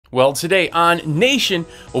Well, today on Nation,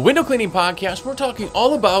 a window cleaning podcast, we're talking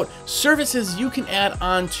all about services you can add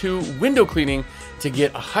on to window cleaning to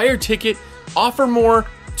get a higher ticket, offer more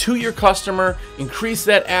to your customer, increase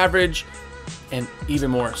that average, and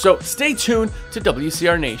even more. So stay tuned to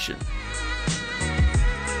WCR Nation.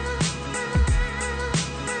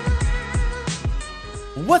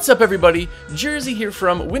 What's up, everybody? Jersey here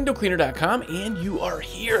from windowcleaner.com, and you are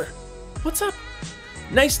here. What's up?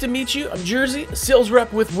 Nice to meet you. I'm Jersey, sales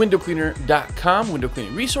rep with windowcleaner.com, window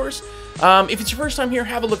cleaning resource. If it's your first time here,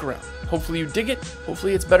 have a look around. Hopefully you dig it.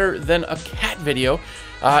 Hopefully it's better than a cat video.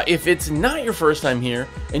 If it's not your first time here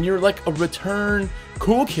and you're like a return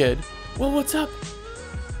cool kid, well, what's up?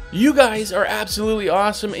 You guys are absolutely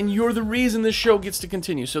awesome, and you're the reason this show gets to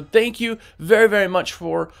continue. So thank you very, very much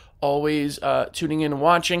for always tuning in and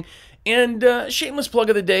watching. And shameless plug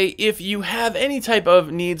of the day, if you have any type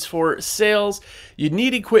of needs for sales, you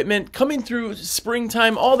need equipment, coming through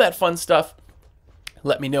springtime, all that fun stuff,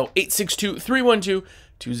 let me know.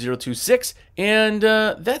 862-312-2026. And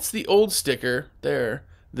that's the old sticker there.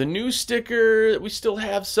 The new sticker that we still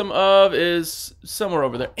have some of is somewhere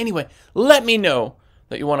over there. Anyway, let me know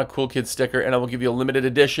that you want a Cool Kid sticker, and I will give you a limited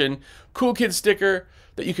edition Cool Kid sticker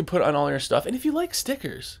that you can put on all your stuff. And if you like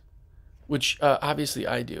stickers, which obviously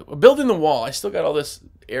I do. Building the wall, I still got all this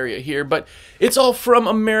area here, but it's all from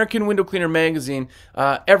American Window Cleaner magazine.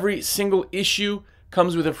 Every single issue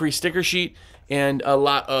comes with a free sticker sheet and a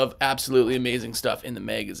lot of absolutely amazing stuff in the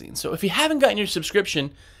magazine. So if you haven't gotten your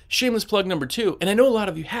subscription, shameless plug number 2, and I know a lot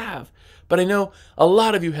of you have, but I know a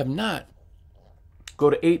lot of you have not, go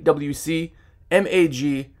to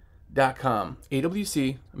 8WCMAG.com.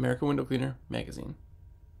 AWC, American Window Cleaner magazine.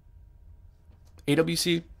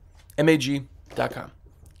 AWCMAG.com.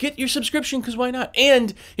 Get your subscription, because why not?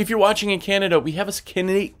 And if you're watching in Canada, we have a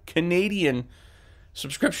Canadian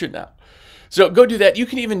subscription now. So go do that. You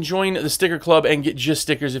can even join the sticker club and get just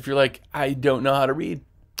stickers if you're like, I don't know how to read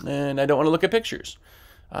and I don't want to look at pictures.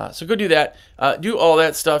 So go do that. Do all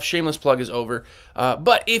that stuff. Shameless plug is over.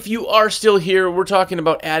 But if you are still here, we're talking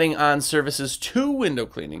about adding on services to window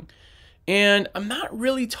cleaning. And I'm not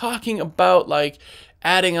really talking about like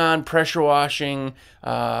adding on pressure washing,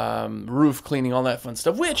 roof cleaning, all that fun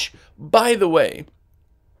stuff, which, by the way,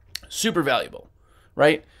 super valuable,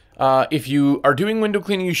 right? If you are doing window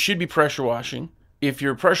cleaning, you should be pressure washing. If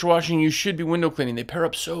you're pressure washing, you should be window cleaning. They pair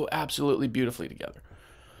up so absolutely beautifully together.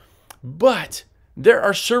 But there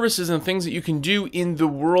are services and things that you can do in the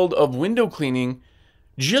world of window cleaning,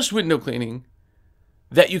 just window cleaning,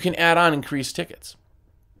 that you can add on increased tickets.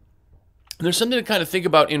 There's something to kind of think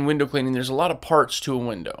about in window cleaning. There's a lot of parts to a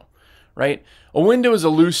window, right? A window is a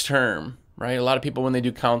loose term, right? A lot of people, when they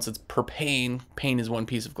do counts, it's per pane. Pane is one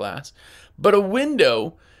piece of glass. But a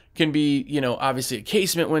window can be, you know, obviously a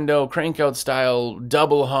casement window, crank-out style,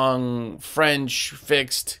 double hung, French,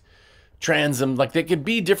 fixed, transom. Like, they could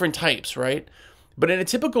be different types, right? But in a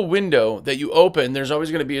typical window that you open, there's always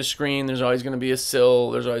going to be a screen, there's always going to be a sill,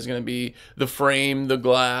 there's always going to be the frame, the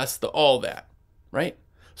glass, all that, right?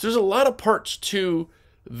 So there's a lot of parts to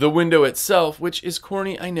the window itself, which is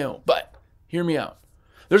corny, I know, but hear me out.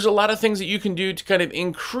 There's a lot of things that you can do to kind of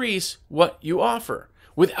increase what you offer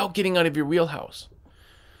without getting out of your wheelhouse.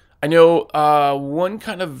 I know one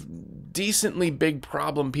kind of decently big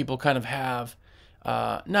problem people kind of have,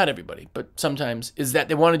 not everybody, but sometimes, is that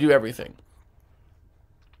they want to do everything.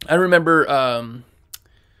 I remember,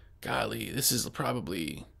 golly, this is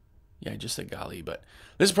probably, yeah, I just said golly, but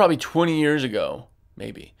this is probably 20 years ago.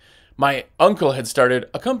 Maybe. My uncle had started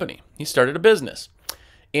a company. He started a business.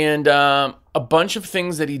 And a bunch of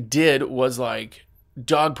things that he did was like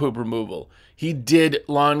dog poop removal. He did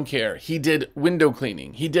lawn care. He did window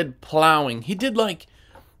cleaning. He did plowing. He did like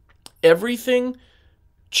everything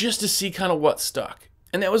just to see kind of what stuck.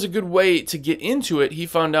 And that was a good way to get into it. He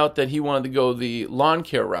found out that he wanted to go the lawn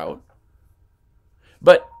care route.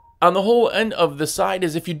 But on the whole end of the side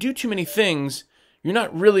is if you do too many things, you're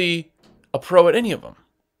not really a pro at any of them,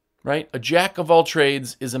 right? A jack of all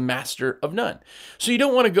trades is a master of none. So you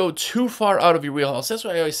don't want to go too far out of your wheelhouse. That's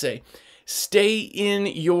why I always say, stay in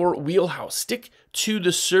your wheelhouse. Stick to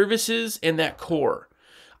the services and that core.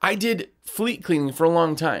 I did fleet cleaning for a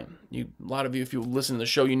long time. A lot of you, if you listen to the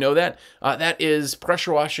show, you know that. That is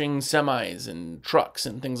pressure washing semis and trucks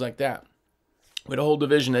and things like that. We had a whole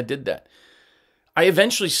division that did that. I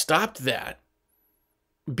eventually stopped that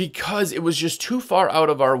because it was just too far out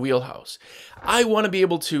of our wheelhouse. I want to be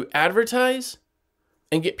able to advertise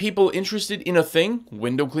and get people interested in a thing,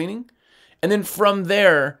 window cleaning, and then from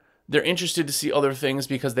there, they're interested to see other things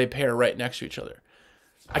because they pair right next to each other.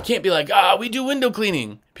 I can't be like, we do window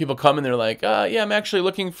cleaning. People come and they're like, yeah, I'm actually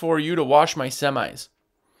looking for you to wash my semis.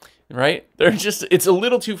 right? It's a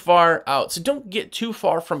little too far out. So don't get too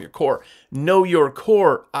far from your core. Know your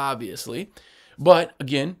core, obviously. But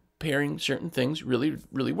again, pairing certain things really,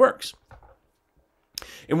 really works.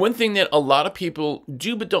 And one thing that a lot of people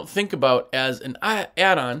do but don't think about as an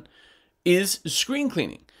add-on is screen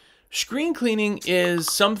cleaning. Screen cleaning is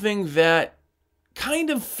something that kind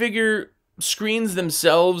of figure screens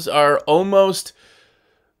themselves are almost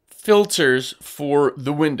filters for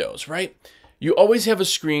the windows, right? You always have a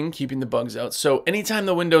screen keeping the bugs out. So anytime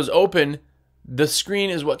the window's open, the screen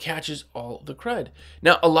is what catches all the crud.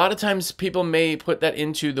 Now, a lot of times people may put that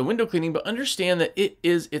into the window cleaning, but understand that it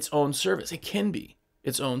is its own service. It can be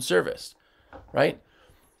its own service, right?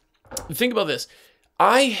 Think about this.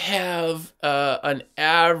 I have an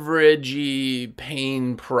averagey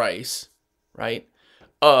pane price, right,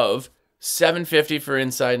 of $7.50 for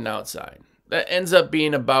inside and outside. That ends up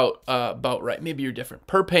being about right. Maybe you're different.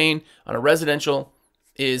 Per pane on a residential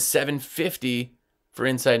is $7.50 for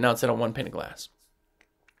inside and outside on one pane of glass.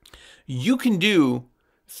 You can do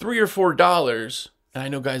 $3 or $4, and I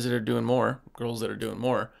know guys that are doing more, girls that are doing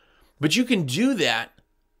more, but you can do that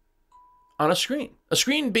on a screen. A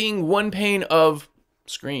screen being one pane of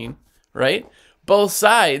screen, right? Both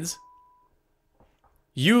sides.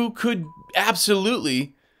 You could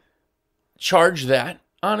absolutely charge that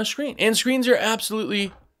on a screen. And screens are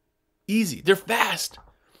absolutely easy. They're fast.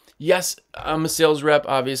 Yes, I'm a sales rep.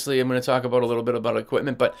 Obviously, I'm going to talk about a little bit about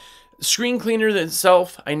equipment, but screen cleaner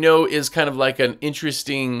itself, I know, is kind of like an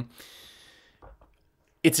interesting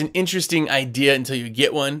idea until you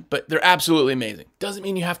get one, but they're absolutely amazing. Doesn't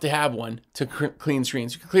mean you have to have one to clean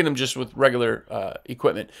screens. You can clean them just with regular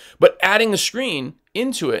equipment. But adding a screen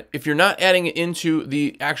into it, if you're not adding it into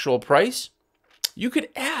the actual price, you could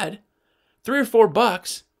add $3 or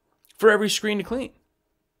 $4 for every screen to clean.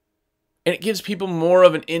 And it gives people more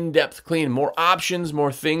of an in-depth clean, more options,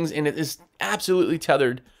 more things, and it is absolutely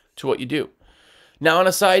tethered to what you do. Now, on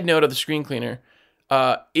a side note of the screen cleaner,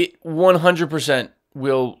 it 100%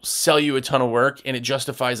 will sell you a ton of work, and it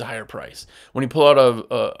justifies a higher price. When you pull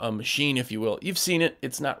out a machine, if you will, you've seen it.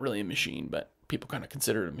 It's not really a machine, but people kind of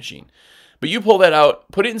consider it a machine. But you pull that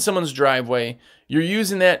out, put it in someone's driveway, you're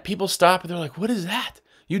using that, people stop, and they're like, what is that?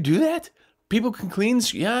 You do that? People can clean?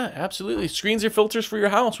 Yeah, absolutely. Screens are filters for your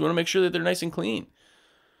house. We want to make sure that they're nice and clean,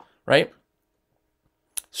 right?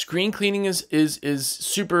 Screen cleaning is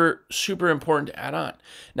super, super important to add on.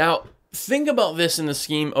 Now, think about this in the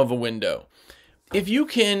scheme of a window. If you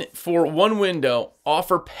can, for one window,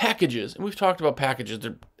 offer packages, and we've talked about packages,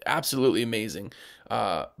 they're absolutely amazing.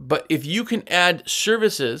 But if you can add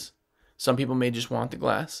services, some people may just want the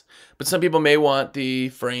glass, but some people may want the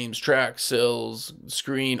frames, tracks, sills,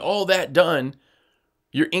 screen, all that done.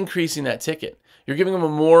 You're increasing that ticket. You're giving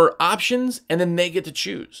them more options, and then they get to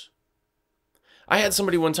choose. I had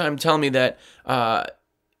somebody one time tell me that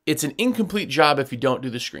it's an incomplete job if you don't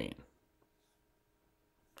do the screen.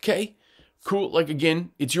 Okay, cool. Like,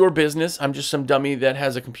 again, it's your business. I'm just some dummy that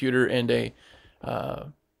has a computer and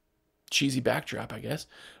a cheesy backdrop, I guess.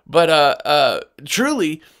 But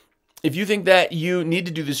truly, if you think that you need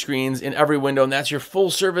to do the screens in every window and that's your full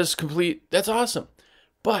service complete, that's awesome.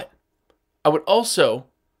 But I would also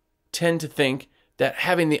tend to think that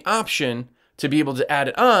having the option to be able to add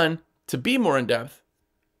it on to be more in-depth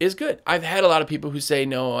is good. I've had a lot of people who say,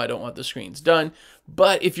 no, I don't want the screens done.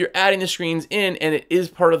 But if you're adding the screens in and it is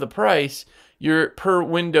part of the price, your per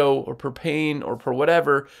window or per pane or per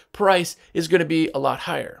whatever price is going to be a lot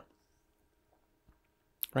higher,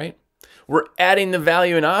 right? We're adding the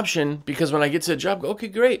value and option because when I get to the job, okay,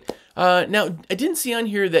 great. Now, I didn't see on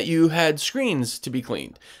here that you had screens to be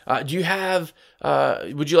cleaned. Do you have,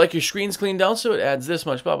 would you like your screens cleaned also? It adds this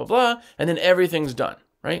much, blah, blah, blah, and then everything's done,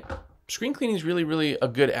 right? Screen cleaning is really, really a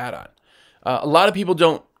good add-on. A lot of people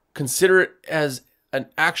don't consider it as an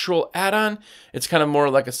actual add-on. It's kind of more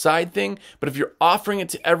like a side thing. But if you're offering it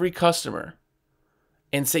to every customer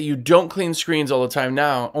and say you don't clean screens all the time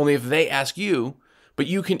now, only if they ask you, but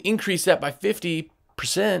you can increase that by 50%,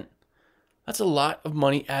 that's a lot of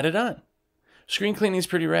money added on. Screen cleaning is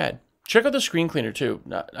pretty rad. Check out the screen cleaner too.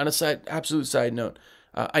 Not on a absolute side note.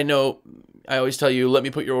 I know I always tell you, let me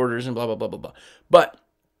put your orders and blah, blah, blah, blah, blah. But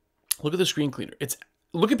look at the screen cleaner.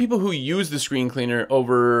 Look at people who use the screen cleaner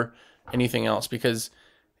over anything else because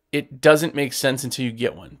it doesn't make sense until you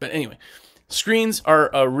get one. But anyway, screens are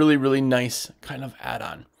a really, really nice kind of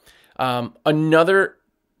add-on. Another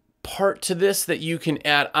part to this that you can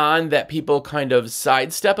add on that people kind of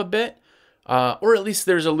sidestep a bit, or at least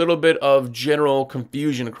there's a little bit of general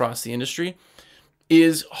confusion across the industry,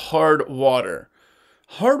 is hard water.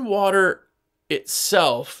 Hard water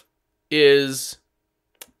itself is,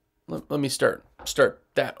 let me start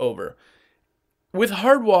that over. With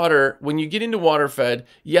hard water, when you get into water fed,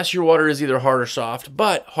 yes, your water is either hard or soft,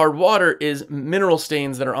 but hard water is mineral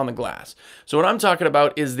stains that are on the glass. So what I'm talking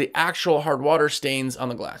about is the actual hard water stains on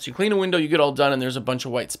the glass. You clean a window, you get all done, and there's a bunch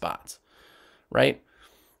of white spots, right?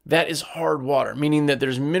 That is hard water, meaning that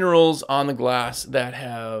there's minerals on the glass that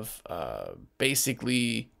have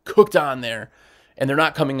basically cooked on there, and they're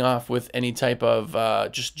not coming off with any type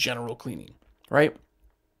of just general cleaning, right?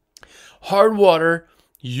 Hard water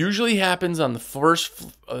usually happens on the first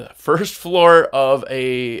floor of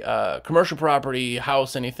a commercial property,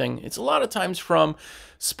 house, anything. It's a lot of times from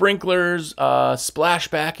sprinklers,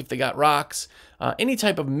 splashback if they got rocks, any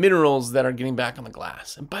type of minerals that are getting back on the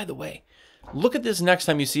glass. And by the way, look at this next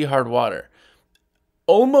time you see hard water.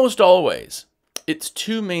 Almost always, it's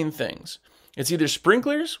two main things. It's either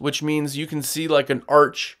sprinklers, which means you can see like an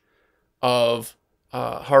arch of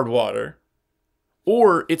hard water,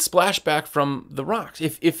 or it's splashback from the rocks.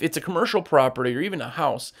 If it's a commercial property or even a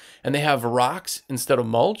house and they have rocks instead of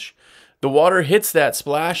mulch, the water hits that,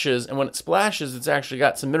 splashes, and when it splashes, it's actually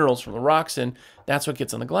got some minerals from the rocks in. That's what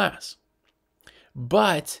gets on the glass.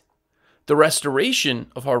 But the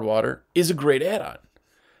restoration of hard water is a great add-on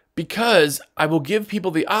because I will give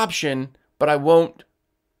people the option, but I won't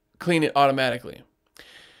clean it automatically.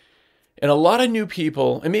 And a lot of new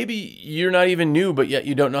people, and maybe you're not even new, but yet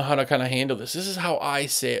you don't know how to kind of handle this. This is how I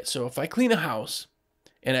say it. So if I clean a house,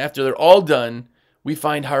 and after they're all done, we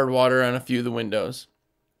find hard water on a few of the windows,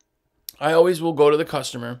 I always will go to the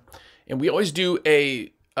customer, and we always do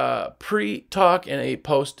a pre-talk and a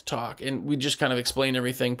post-talk, and we just kind of explain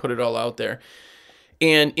everything, put it all out there.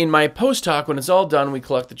 And in my post-talk, when it's all done, we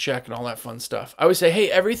collect the check and all that fun stuff. I always say, hey,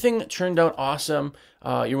 everything turned out awesome.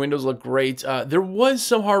 Your windows look great. There was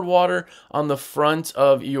some hard water on the front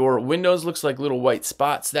of your windows. Looks like little white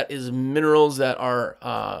spots. That is minerals that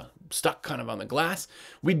are stuck kind of on the glass.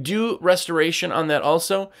 We do restoration on that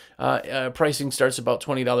also. Pricing starts about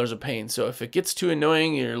 $20 a pane. So if it gets too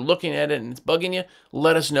annoying, you're looking at it and it's bugging you,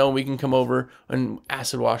 let us know. We can come over and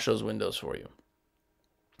acid wash those windows for you.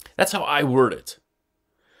 That's how I word it.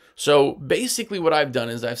 So basically what I've done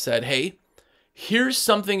is I've said, hey, here's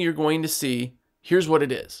something you're going to see. Here's what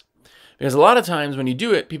it is. Because a lot of times when you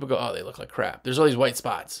do it, people go, oh, they look like crap. There's all these white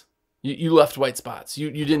spots. You left white spots.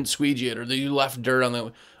 You didn't squeegee it, or you left dirt on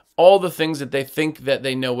the... All the things that they think that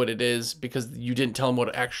they know what it is because you didn't tell them what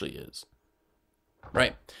it actually is.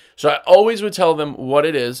 Right? So I always would tell them what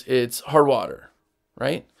it is. It's hard water.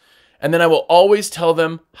 Right? And then I will always tell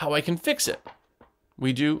them how I can fix it.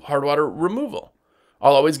 We do hard water removal.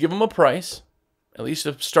 I'll always give them a price, at least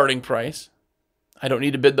a starting price. I don't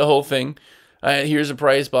need to bid the whole thing. Here's a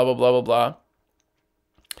price, blah, blah, blah, blah, blah.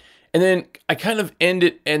 And then I kind of end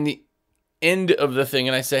it in the end of the thing,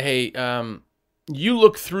 and I say, hey, you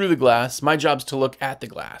look through the glass. My job's to look at the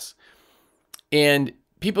glass. And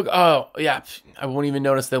people go, oh, yeah, I won't even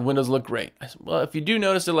notice the windows look great. I said, well, if you do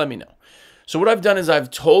notice it, let me know. So what I've done is I've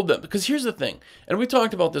told them, because here's the thing, and we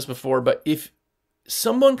talked about this before, but if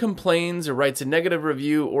someone complains or writes a negative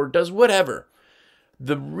review or does whatever,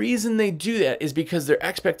 the reason they do that is because their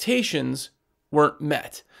expectations weren't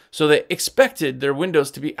met. So they expected their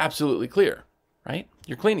windows to be absolutely clear, right?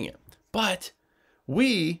 You're cleaning it. But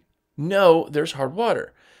we know there's hard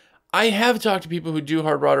water. I have talked to people who do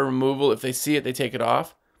hard water removal. If they see it, they take it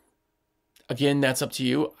off. Again, that's up to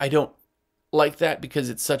you. I don't like that because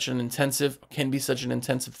it's such an intensive, can be such an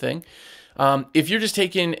intensive thing. If you're just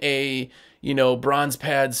taking a bronze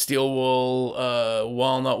pad, steel wool,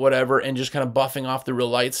 walnut, whatever, and just kind of buffing off the real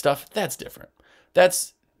light stuff, that's different.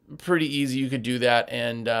 That's pretty easy. You could do that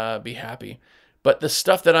and be happy. But the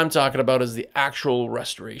stuff that I'm talking about is the actual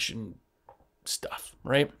restoration stuff,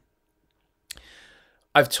 right?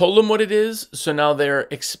 I've told them what it is, so now their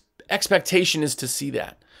expectation is to see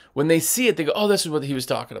that. When they see it, they go, oh, this is what he was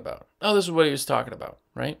talking about. Oh, this is what he was talking about,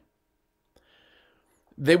 right?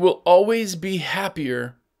 They will always be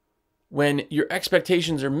happier when your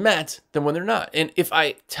expectations are met than when they're not. And if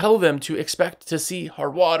I tell them to expect to see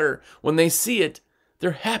hard water, when they see it,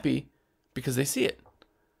 they're happy because they see it.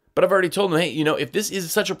 But I've already told them, hey, if this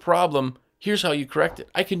is such a problem, here's how you correct it.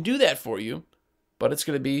 I can do that for you, but it's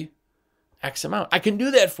going to be X amount. I can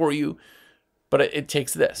do that for you, but it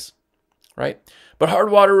takes this, right? But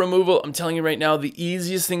hard water removal, I'm telling you right now, the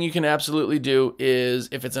easiest thing you can absolutely do is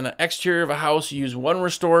if it's an exterior of a house, you use one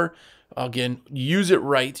restore. Again, use it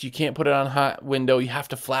right. You can't put it on a hot window. You have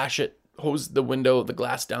to flash it, hose the window, the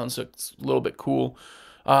glass down so it's a little bit cool.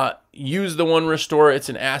 Use the one restore. It's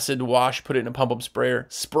an acid wash. Put it in a pump-up sprayer.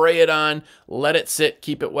 Spray it on. Let it sit.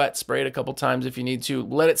 Keep it wet. Spray it a couple times if you need to.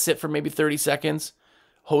 Let it sit for maybe 30 seconds.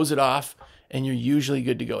 Hose it off. and you're usually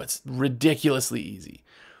good to go. It's ridiculously easy.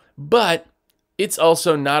 But it's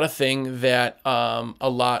also not a thing that a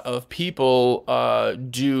lot of people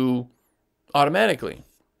do automatically,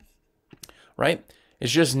 right?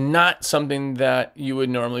 It's just not something that you would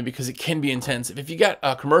normally, because it can be intensive. If you got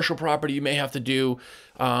a commercial property, you may have to do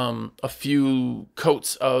a few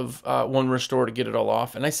coats of one restore to get it all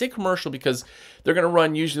off. And I say commercial because they're going to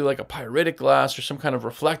run usually like a pyritic glass or some kind of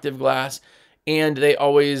reflective glass, and they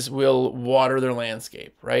always will water their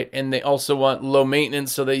landscape, right? And they also want low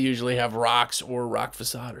maintenance, so they usually have rocks or rock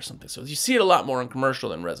facade or something. So you see it a lot more in commercial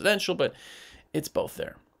than residential, but it's both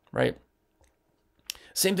there, right?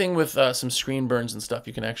 Same thing with some screen burns and stuff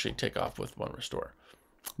you can actually take off with one restore.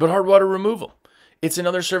 But hard water removal, it's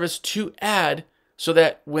another service to add so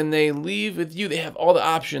that when they leave with you, they have all the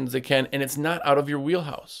options they can, and it's not out of your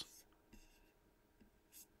wheelhouse.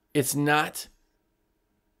 It's not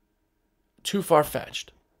too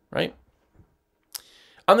far-fetched, right?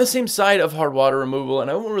 On the same side of hard water removal,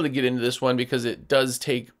 and I won't really get into this one because it does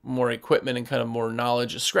take more equipment and kind of more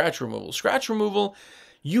knowledge, is scratch removal. Scratch removal,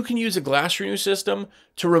 you can use a glass renew system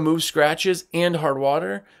to remove scratches and hard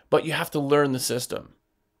water, but you have to learn the system.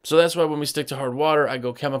 So that's why when we stick to hard water, I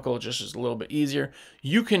go chemical, just is a little bit easier.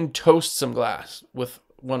 You can toast some glass with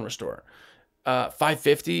one restore.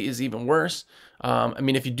 550 is even worse. I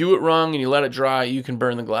mean, if you do it wrong and you let it dry, you can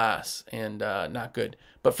burn the glass, and not good.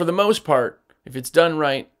 But for the most part, if it's done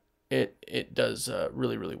right, it does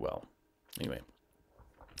really, really well. Anyway,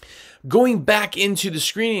 going back into the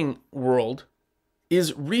screening world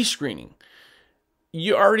is rescreening.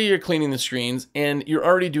 You already are cleaning the screens and you're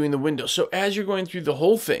already doing the windows. So as you're going through the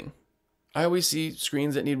whole thing, I always see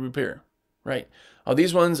screens that need repair, right?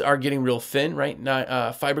 These ones are getting real thin, right? Now,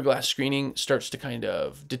 fiberglass screening starts to kind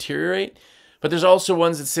of deteriorate, but there's also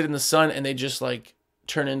ones that sit in the sun and they just like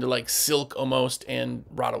turn into like silk almost and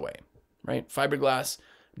rot away, right? Fiberglass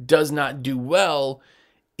does not do well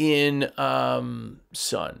in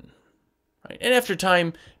sun. Right. And after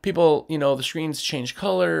time, people, the screens change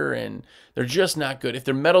color and they're just not good. If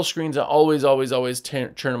they're metal screens, I always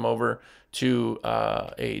turn them over to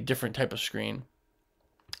a different type of screen.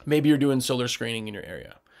 Maybe you're doing solar screening in your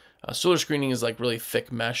area. Solar screening is like really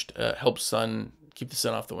thick meshed, helps keep the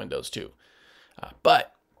sun off the windows too.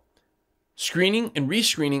 But screening and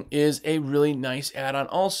rescreening is a really nice add-on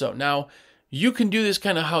also. Now, you can do this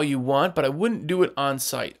kind of how you want, but I wouldn't do it on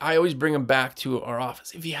site. I always bring them back to our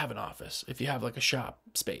office, if you have an office, if you have like a shop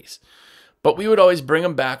space. But we would always bring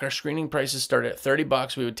them back. Our screening prices start at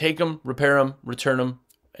 $30. We would take them, repair them, return them,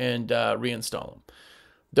 and reinstall them.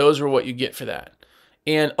 Those were what you get for that.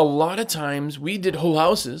 And a lot of times we did whole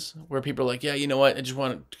houses where people are like, yeah, you know what? I just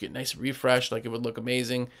want it to get nice and refreshed, like it would look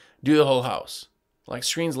amazing. Do the whole house. Like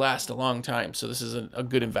screens last a long time, so this is a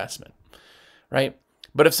good investment, right?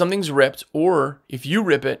 But if something's ripped, or if you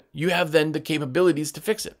rip it, you have then the capabilities to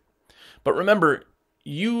fix it. But remember,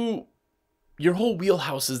 your whole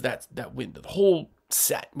wheelhouse is that window, the whole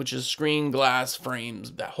set, which is screen, glass,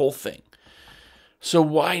 frames, that whole thing. So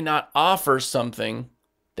why not offer something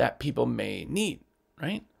that people may need,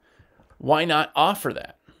 right? Why not offer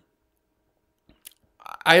that?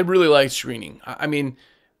 I really like screening. I mean,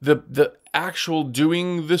 the actual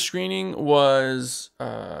doing the screening was,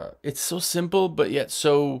 it's so simple, but yet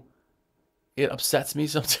it upsets me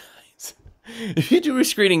sometimes. If you do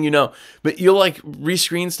rescreening, but you'll like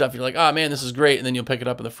rescreen stuff. You're like, oh man, this is great. And then you'll pick it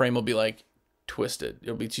up and the frame will be like twisted.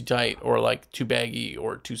 It'll be too tight or like too baggy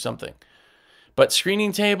or too something. But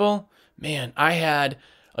screening table, man, I had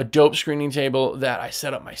a dope screening table that I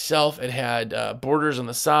set up myself. It had borders on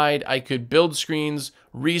the side. I could build screens,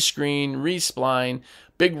 rescreen, respline,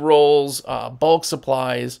 big rolls, bulk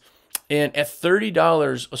supplies. And at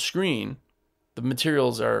 $30 a screen, the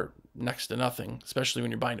materials are next to nothing, especially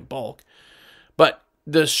when you're buying in bulk. But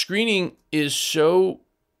the screening is so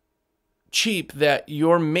cheap that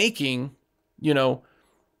you're making, $20,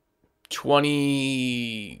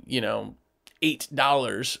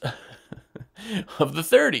 $8 of the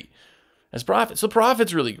 30 as profit. So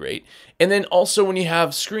profit's really great. And then also when you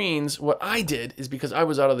have screens, what I did is, because I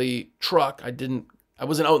was out of the truck, I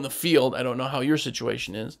wasn't out in the field. I don't know how your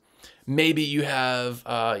situation is. Maybe you have,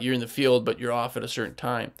 you're in the field, but you're off at a certain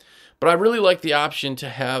time. But I really like the option to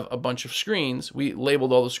have a bunch of screens. We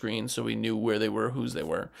labeled all the screens so we knew where they were, whose they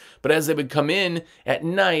were. But as they would come in at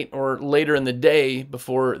night or later in the day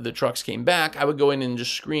before the trucks came back, I would go in and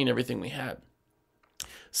just screen everything we had.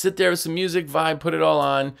 Sit there with some music, vibe, put it all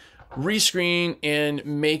on, rescreen, and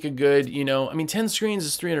make a good, 10 screens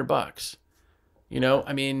is $300.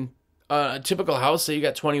 A typical house, say you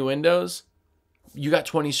got 20 windows, you got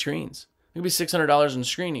 20 screens. It could be $600 in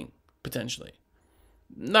screening, potentially.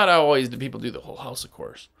 Not always do people do the whole house, of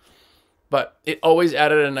course. But it always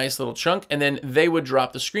added a nice little chunk, and then they would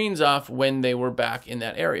drop the screens off when they were back in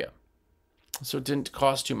that area. So it didn't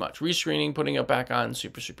cost too much. Rescreening, putting it back on,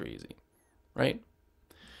 super, super easy, right?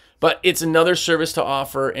 But it's another service to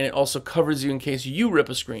offer, and it also covers you in case you rip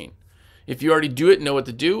a screen. If you already do it, know what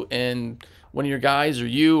to do, and one of your guys or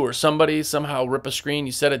you or somebody somehow rip a screen,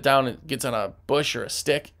 you set it down, it gets on a bush or a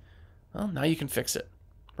stick, well, now you can fix it,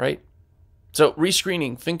 right? So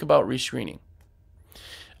rescreening, think about rescreening.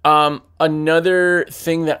 Another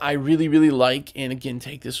thing that I really, really like, and again,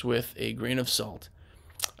 take this with a grain of salt,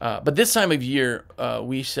 but this time of year,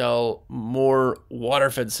 we sell more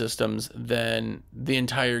water-fed systems than the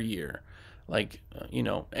entire year. Like,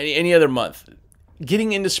 any other month.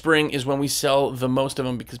 Getting into spring is when we sell the most of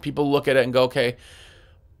them because people look at it and go, okay,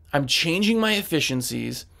 I'm changing my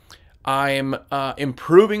efficiencies. I'm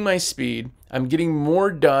improving my speed. I'm getting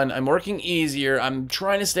more done. I'm working easier. I'm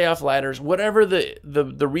trying to stay off ladders. Whatever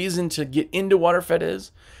the reason to get into water-fed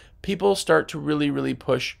is, people start to really, really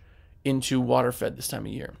push into water-fed this time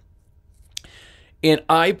of year. And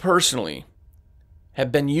I personally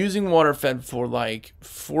have been using water-fed for like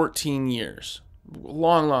 14 years.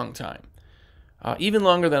 Long, long time. Even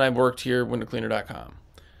longer than I've worked here, windowcleaner.com,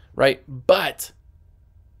 right? But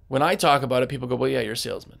when I talk about it, people go, well, yeah, you're a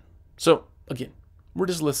salesman. So again, we're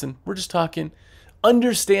just listening. We're just talking.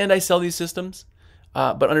 Understand I sell these systems,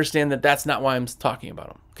 but understand that that's not why I'm talking about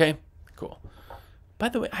them. Okay, cool. By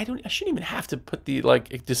the way, I shouldn't even have to put the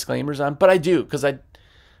disclaimers on, but I do because I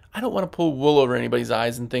don't want to pull wool over anybody's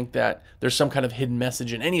eyes and think that there's some kind of hidden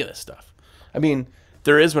message in any of this stuff. I mean,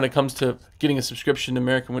 there is when it comes to getting a subscription to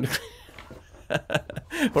American Window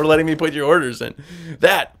or letting me put your orders in.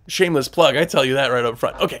 That shameless plug, I tell you that right up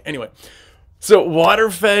front. Okay, anyway. So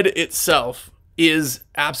water-fed itself is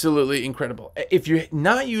absolutely incredible. If you're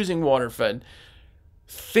not using water-fed,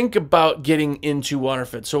 think about getting into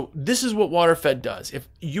water-fed. So this is what water-fed does. If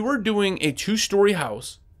you are doing a 2-story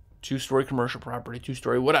house, 2-story commercial property,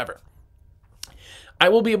 2-story whatever, I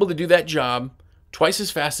will be able to do that job twice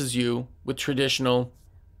as fast as you with traditional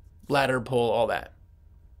ladder pull, all that.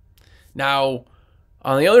 Now,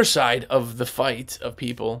 on the other side of the fight of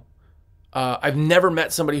people, I've never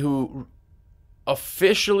met somebody who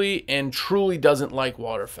officially and truly doesn't like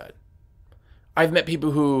water-fed. I've met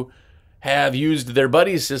people who have used their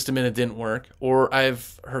buddy's system and it didn't work, or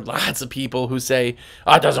I've heard lots of people who say,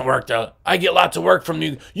 oh, it doesn't work. I get lots of work from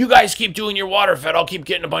you. You guys keep doing your water-fed. I'll keep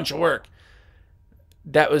getting a bunch of work.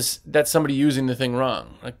 That's somebody using the thing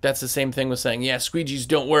wrong. Like, that's the same thing with saying, yeah, squeegees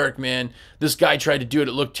don't work, man. This guy tried to do it.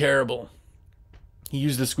 It looked terrible. He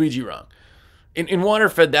used the squeegee wrong. In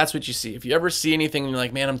water-fed, that's what you see. If you ever see anything and you're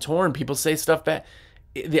like, man, I'm torn, people say stuff bad.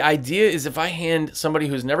 The idea is if I hand somebody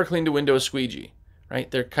who's never cleaned a window a squeegee, right?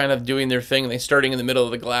 They're kind of doing their thing. They're starting in the middle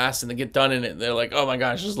of the glass and they get done in it. And they're like, oh my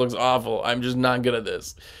gosh, this looks awful. I'm just not good at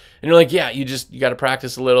this. And you're like, yeah, you got to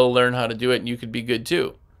practice a little, learn how to do it, and you could be good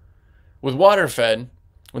too. With water-fed,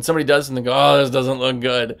 when somebody does something, go, oh, this doesn't look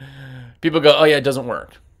good, people go, oh yeah, it doesn't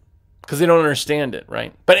work. Because they don't understand it,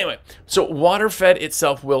 right? But anyway, so water-fed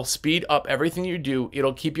itself will speed up everything you do.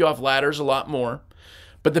 It'll keep you off ladders a lot more.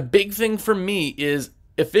 But the big thing for me is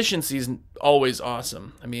efficiency is always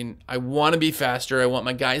awesome. I mean, I want to be faster. I want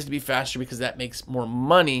my guys to be faster because that makes more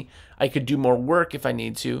money. I could do more work if I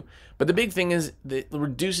need to. But the big thing is that it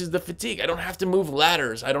reduces the fatigue. I don't have to move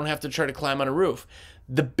ladders. I don't have to try to climb on a roof.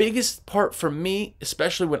 The biggest part for me,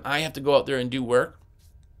 especially when I have to go out there and do work,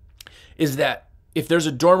 is that if there's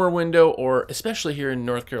a dormer window, or especially here in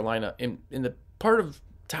North Carolina, in the part of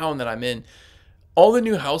town that I'm in, all the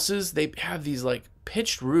new houses, they have these like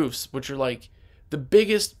pitched roofs, which are like the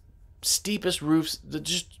biggest, steepest roofs. They're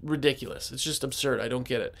just ridiculous. It's just absurd. I don't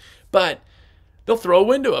get it. But they'll throw a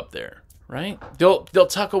window up there, right? They'll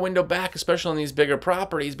tuck a window back, especially on these bigger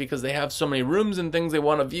properties, because they have so many rooms and things. They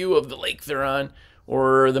want a view of the lake they're on,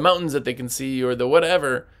 or the mountains that they can see, or the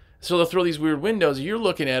whatever. So they'll throw these weird windows. You're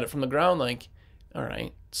looking at it from the ground like, all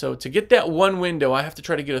right, so to get that one window, I have to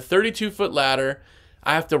try to get a 32-foot ladder.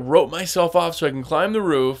 I have to rope myself off so I can climb the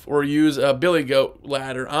roof, or use a billy goat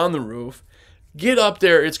ladder on the roof. Get up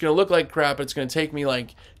there. It's going to look like crap. It's going to take me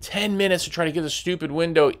like 10 minutes to try to get a stupid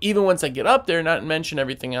window, even once I get up there, not to mention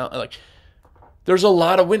everything else. Like, there's a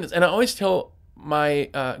lot of windows. And I always tell my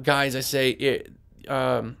guys, I say,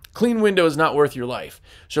 clean window is not worth your life.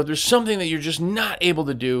 So if there's something that you're just not able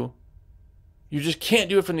to do, you just can't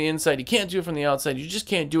do it from the inside, you can't do it from the outside, you just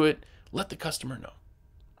can't do it, let the customer know.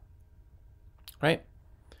 Right?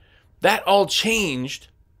 That all changed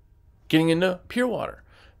getting into pure water.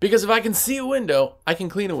 Because if I can see a window, I can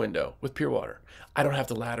clean a window with pure water. I don't have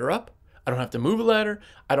to ladder up. I don't have to move a ladder.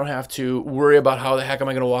 I don't have to worry about how the heck am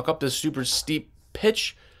I going to walk up this super steep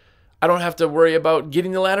pitch. I don't have to worry about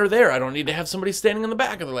getting the ladder there. I don't need to have somebody standing on the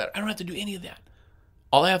back of the ladder. I don't have to do any of that.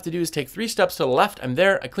 All I have to do is take 3 steps to the left. I'm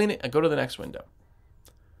there. I clean it. I go to the next window.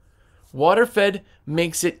 WaterFed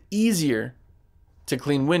makes it easier to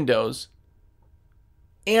clean windows,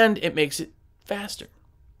 and it makes it faster.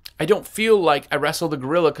 I don't feel like I wrestled a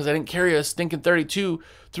gorilla because I didn't carry a stinking 32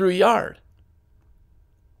 through a yard.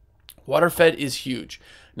 WaterFed is huge.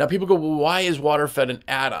 Now people go, well, why is WaterFed an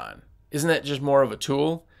add-on? Isn't that just more of a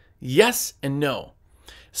tool? Yes and no.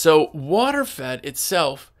 So WaterFed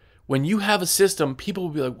itself, when you have a system, people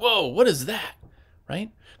will be like, whoa, what is that?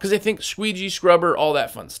 Right? Because they think squeegee, scrubber, all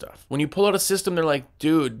that fun stuff. When you pull out a system, they're like,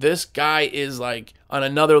 dude, this guy is like on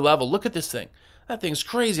another level. Look at this thing. That thing's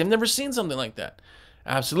crazy. I've never seen something like that.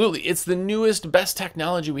 Absolutely. It's the newest, best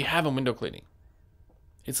technology we have in window cleaning.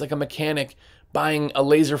 It's like a mechanic buying a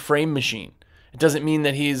laser frame machine. It doesn't mean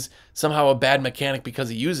that he's somehow a bad mechanic because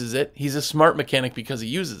he uses it. He's a smart mechanic because he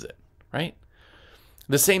uses it, right?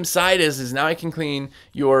 The same side is now I can clean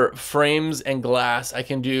your frames and glass. I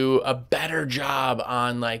can do a better job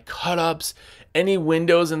on like cut-ups, any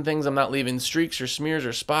windows and things I'm not leaving streaks or smears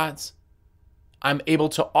or spots. I'm able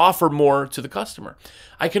to offer more to the customer.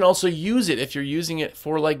 I can also use it if you're using it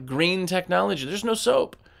for like green technology. There's no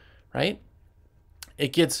soap, right?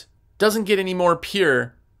 It doesn't get any more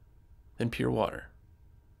pure than pure water.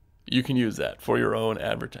 You can use that for your own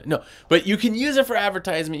advertising. No, but you can use it for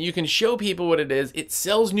advertisement. You can show people what it is. It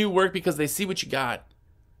sells new work because they see what you got.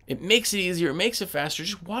 It makes it easier. It makes it faster.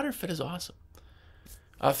 Just WaterFed is awesome.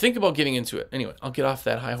 Think about getting into it. Anyway, I'll get off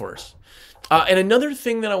that high horse. And another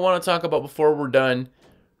thing that I want to talk about before we're done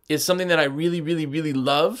is something that I really, really, really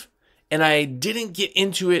love. And I didn't get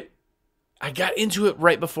into it. I got into it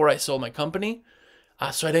right before I sold my company.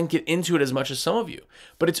 So I didn't get into it as much as some of you.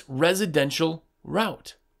 But it's residential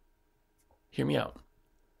route. Hear me out.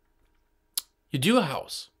 You do a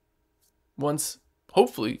house once,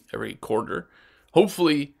 hopefully every quarter,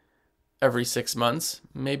 hopefully every 6 months,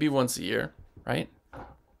 maybe once a year, right?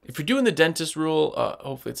 If you're doing the dentist rule,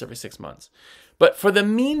 hopefully it's every 6 months. But for the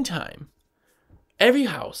meantime, every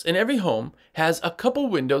house and every home has a couple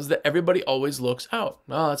windows that everybody always looks out.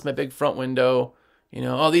 Oh, that's my big front window. You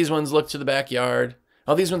know, all these ones look to the backyard.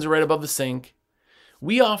 All these ones are right above the sink.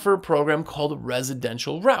 We offer a program called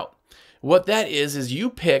Residential Route. What that is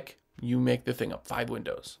you make the thing up, 5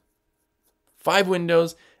 windows. 5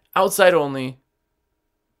 windows, outside only,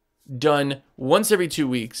 done once every 2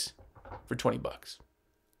 weeks for $20.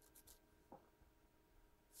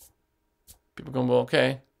 People go, well,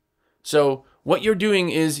 okay. So what you're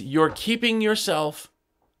doing is you're keeping yourself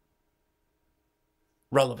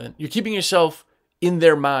relevant. You're keeping yourself in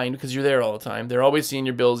their mind because you're there all the time. They're always seeing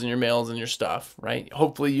your bills and your mails and your stuff, right?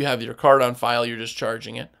 Hopefully you have your card on file. You're just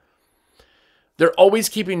charging it. They're always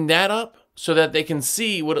keeping that up so that they can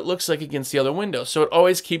see what it looks like against the other windows. So it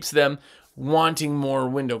always keeps them wanting more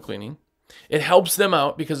window cleaning. It helps them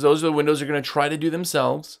out because those are the windows they're going to try to do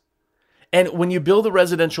themselves. And when you build a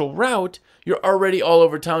residential route, you're already all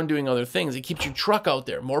over town doing other things. It keeps your truck out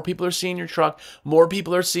there. More people are seeing your truck. More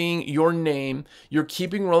people are seeing your name. You're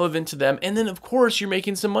keeping relevant to them. And then, of course, you're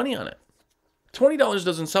making some money on it. $20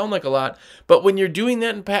 doesn't sound like a lot, but when you're doing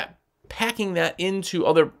that and packing that into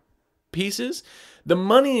other pieces, the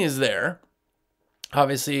money is there.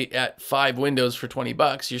 Obviously, at 5 windows for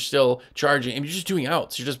 $20, you're still charging. And you're just doing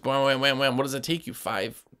outs. You're just wham, wham, wham, wham. What does it take you?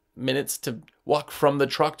 5 minutes to walk from the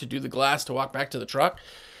truck to do the glass to walk back to the truck?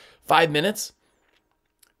 5 minutes.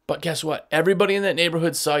 But guess what? Everybody in that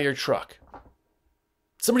neighborhood saw your truck.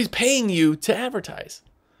 Somebody's paying you to advertise.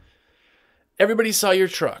 Everybody saw your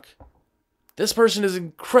truck. This person is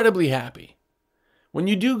incredibly happy. When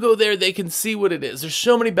you do go there, they can see what it is. There's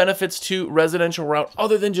so many benefits to residential route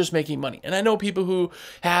other than just making money. And I know people who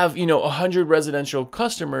have, 100 residential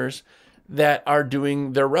customers that are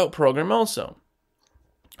doing their route program also.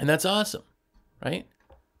 And that's awesome, right?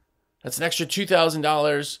 That's an extra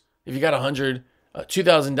 $2,000 if you got 100,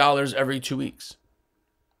 $2,000 every 2 weeks,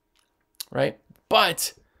 right?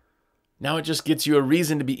 But now it just gets you a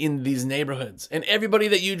reason to be in these neighborhoods. And everybody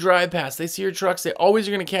that you drive past, they see your trucks. They always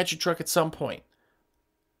are going to catch your truck at some point.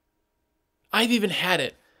 I've even had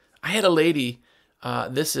it. I had a lady,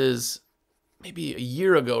 this is maybe a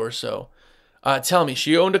year ago or so, tell me,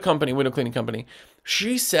 she owned a company, window cleaning company.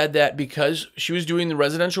 She said that because she was doing the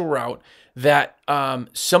residential route, that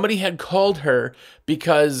somebody had called her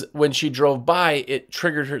because when she drove by, it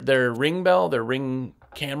triggered their ring bell, their ring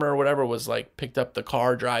camera or whatever was like picked up the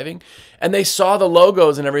car driving. And they saw the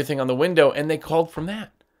logos and everything on the window and they called from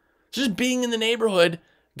that. Just being in the neighborhood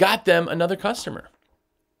got them another customer.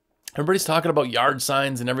 Everybody's talking about yard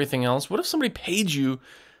signs and everything else. What if somebody paid you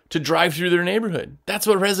to drive through their neighborhood? That's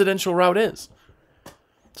what residential route is.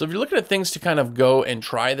 So if you're looking at things to kind of go and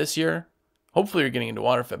try this year, hopefully you're getting into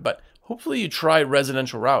WaterFed, but hopefully you try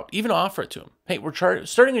residential route. Even offer it to them. Hey, we're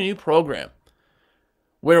starting a new program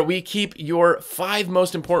where we keep your 5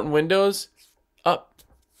 most important windows up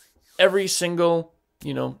every single,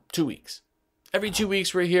 2 weeks. Every 2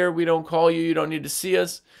 weeks we're here. We don't call you. You don't need to see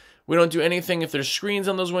us. We don't do anything. If there's screens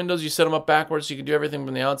on those windows, you set them up backwards so you can do everything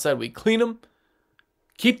from the outside. We clean them.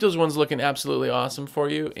 Keep those ones looking absolutely awesome for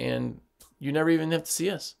you, and you never even have to see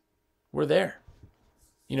us. We're there.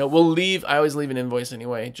 We'll leave. I always leave an invoice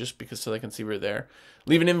anyway, just because so they can see we're there.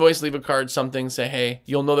 Leave an invoice, leave a card, something. Say, hey,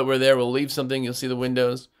 you'll know that we're there. We'll leave something. You'll see the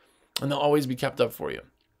windows, and they'll always be kept up for you.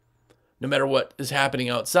 No matter what is happening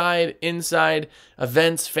outside, inside,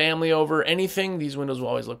 events, family over, anything, these windows will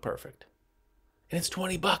always look perfect. And it's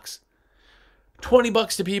 $20.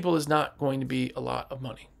 $20 to people is not going to be a lot of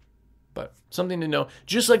money, but something to know.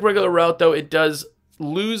 Just like regular route, though, it does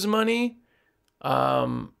lose money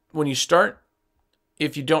when you start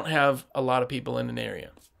if you don't have a lot of people in an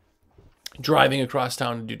area. Driving across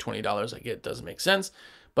town to do $20, I get it doesn't make sense.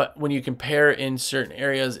 But when you compare in certain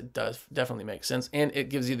areas, it does definitely make sense. And it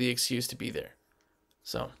gives you the excuse to be there.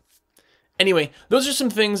 So anyway, those are some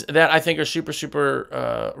things that I think are super,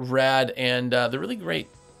 super rad. And they're really great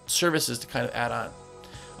services to kind of add on.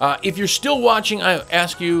 If you're still watching, I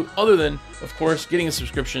ask you, other than, of course, getting a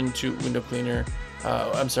subscription to American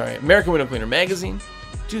Window Cleaner Magazine,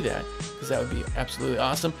 do that, because that would be absolutely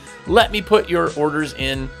awesome. Let me put your orders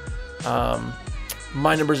in.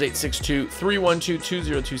 My number is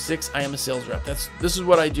 862-312-2026. I am a sales rep. This is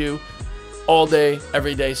what I do all day,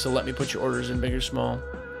 every day. So let me put your orders in, big or small.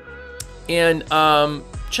 And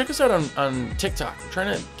check us out on TikTok. I'm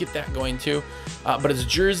trying to get that going too. But it's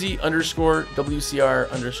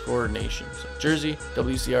Jersey_WCR Nation. So Jersey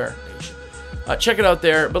WCR Nation. Check it out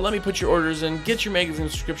there. But let me put your orders in. Get your magazine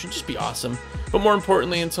subscription. Just be awesome. But more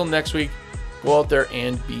importantly, until next week, go out there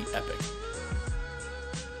and be epic.